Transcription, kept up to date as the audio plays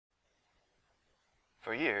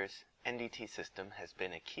For years, NDT Systems has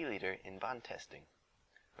been a key leader in bond testing.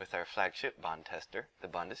 With our flagship bond tester, the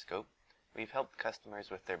BondScope, we've helped customers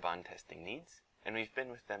with their bond testing needs, and we've been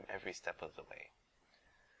with them every step of the way.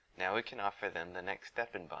 Now we can offer them the next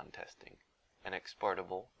step in bond testing, an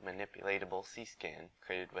exportable, manipulatable C-scan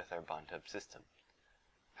created with our BondHub system.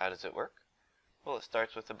 How does it work? Well, it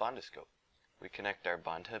starts with the BondScope. We connect our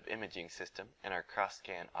BondHub imaging system and our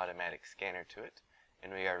cross-scan automatic scanner to it,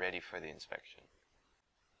 and we are ready for the inspection.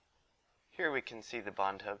 Here we can see the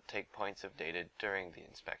BondHub take points of data during the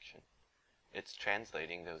inspection. It's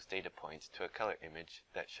translating those data points to a color image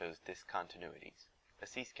that shows discontinuities, a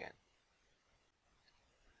C-scan.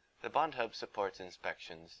 The BondHub supports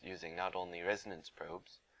inspections using not only resonance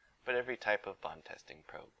probes, but every type of bond testing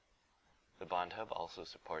probe. The BondHub also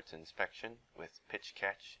supports inspection with pitch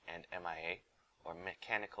catch and MIA, or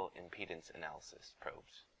mechanical impedance analysis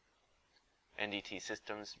probes. NDT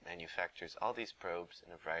Systems manufactures all these probes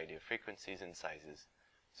in a variety of frequencies and sizes,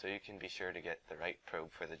 so you can be sure to get the right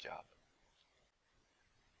probe for the job.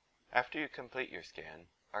 After you complete your scan,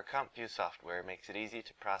 our CompView software makes it easy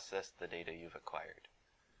to process the data you've acquired.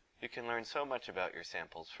 You can learn so much about your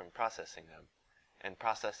samples from processing them, and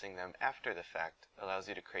processing them after the fact allows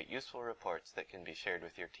you to create useful reports that can be shared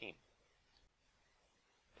with your team.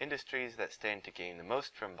 Industries that stand to gain the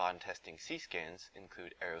most from bond testing C-scans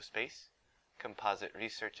include aerospace, composite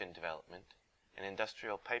research and development, and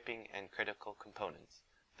industrial piping and critical components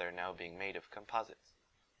that are now being made of composites.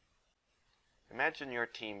 Imagine your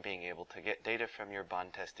team being able to get data from your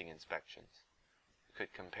bond testing inspections. You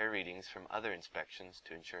could compare readings from other inspections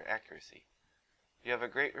to ensure accuracy. You have a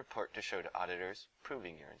great report to show to auditors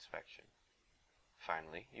proving your inspection.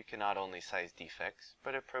 Finally, you can not only size defects,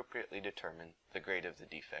 but appropriately determine the grade of the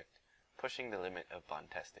defect, pushing the limit of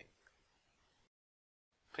bond testing.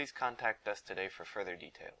 Please contact us today for further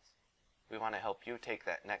details. We want to help you take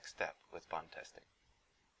that next step with bond testing.